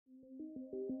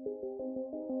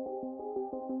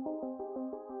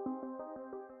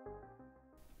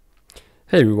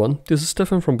Hey everyone, this is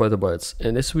Stefan from ByteBytes.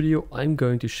 In this video I'm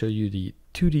going to show you the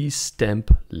 2D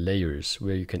stamp layers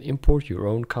where you can import your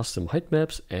own custom height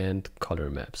maps and color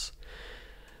maps.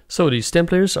 So these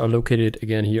stamp layers are located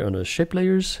again here under shape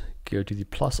layers. Go to the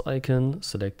plus icon,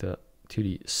 select the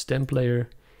 2D stamp layer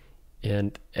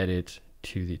and add it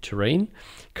to the terrain.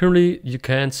 Currently you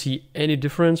can't see any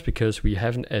difference because we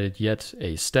haven't added yet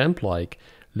a stamp like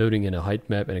loading in a height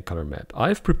map and a color map.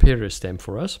 I've prepared a stamp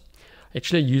for us.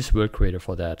 Actually, I use World Creator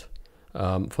for that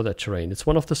terrain. It's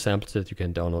one of the samples that you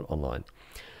can download online.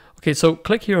 Okay, so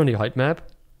click here on the height map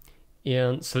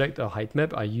and select a height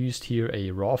map. I used here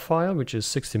a raw file, which is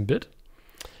 16-bit.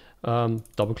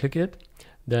 Double click it,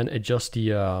 then adjust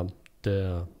the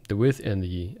width and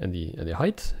the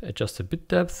height. Adjust the bit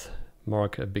depth.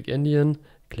 Mark a big endian.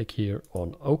 Click here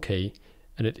on OK,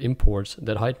 and it imports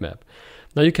that height map.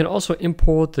 Now you can also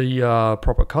import the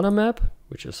proper color map,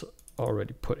 which is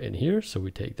already put in here, so we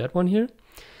take that one here,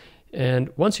 and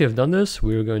once you have done this,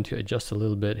 we're going to adjust a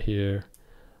little bit here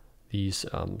these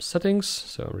settings,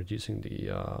 so reducing the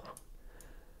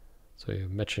so you're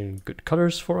matching good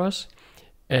colors for us,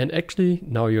 and actually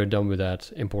now you're done with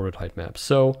that imported height map.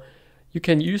 So you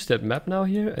can use that map now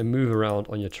here and move around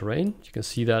on your terrain. You can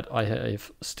see that I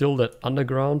have still that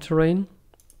underground terrain,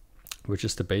 which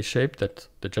is the base shape that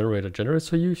the generator generates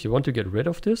for you. If you want to get rid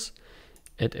of this,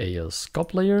 add a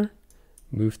sculpt layer,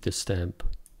 move the stamp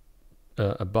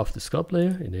above the sculpt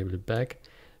layer, enable it back,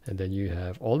 and then you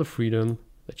have all the freedom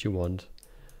that you want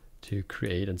to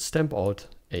create and stamp out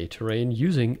a terrain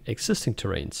using existing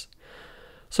terrains.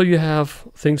 So you have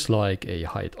things like a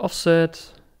height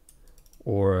offset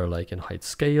or like in height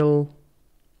scale.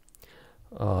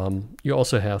 You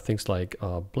also have things like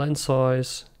blend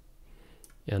size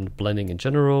and blending in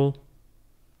general,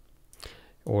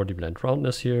 or the blend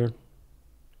roundness here,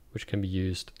 which can be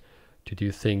used to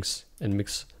do things and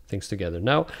mix things together.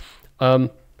 Now,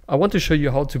 I want to show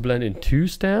you how to blend in two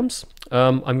stamps.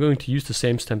 I'm going to use the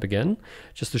same stamp again,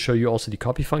 just to show you also the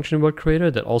copy function in World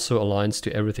Creator that also aligns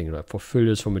to everything, right? For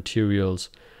filters, for materials,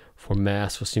 for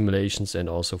masks, for simulations, and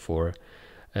also for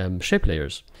shape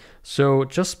layers. So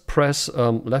just press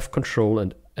left control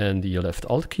and the left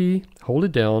alt key, hold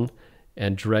it down,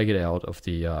 and drag it out of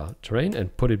the terrain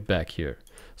and put it back here.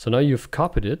 So now you've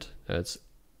copied it. It's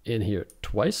in here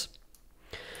twice,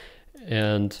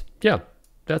 and yeah,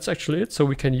 that's actually it. So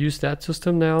we can use that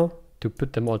system now to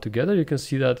put them all together. You can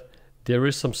see that there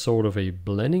is some sort of a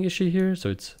blending issue here,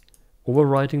 so it's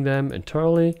overwriting them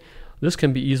entirely. This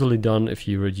can be easily done if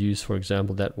you reduce, for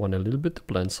example, that one a little bit, the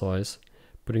blend size,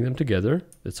 putting them together.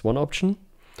 That's one option.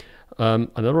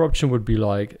 Another option would be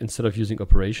like, instead of using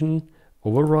operation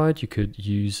override, you could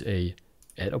use a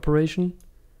add operation.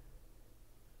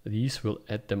 These will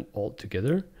add them all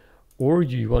together, or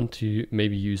you want to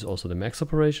maybe use also the max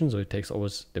operation, so it takes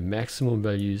always the maximum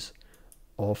values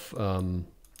of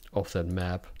that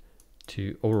map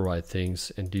to override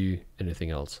things and do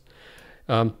anything else.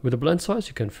 With the blend size,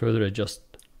 you can further adjust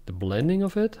the blending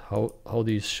of it, how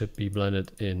these should be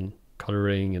blended in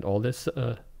coloring and all this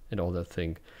and all that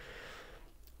thing.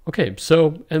 Okay,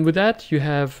 so and with that you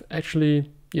have actually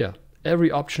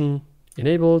every option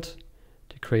enabled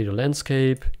to create a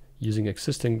landscape using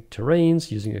existing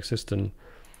terrains, using existing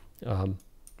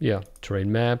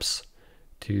terrain maps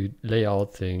to lay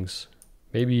out things.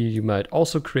 Maybe you might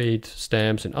also create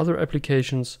stamps in other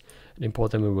applications and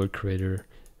import them in World Creator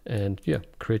and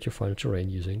create your final terrain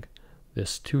using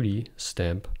this 2D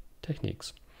stamp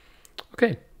techniques.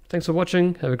 Okay, thanks for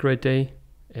watching, have a great day,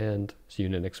 and see you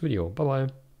in the next video. Bye bye.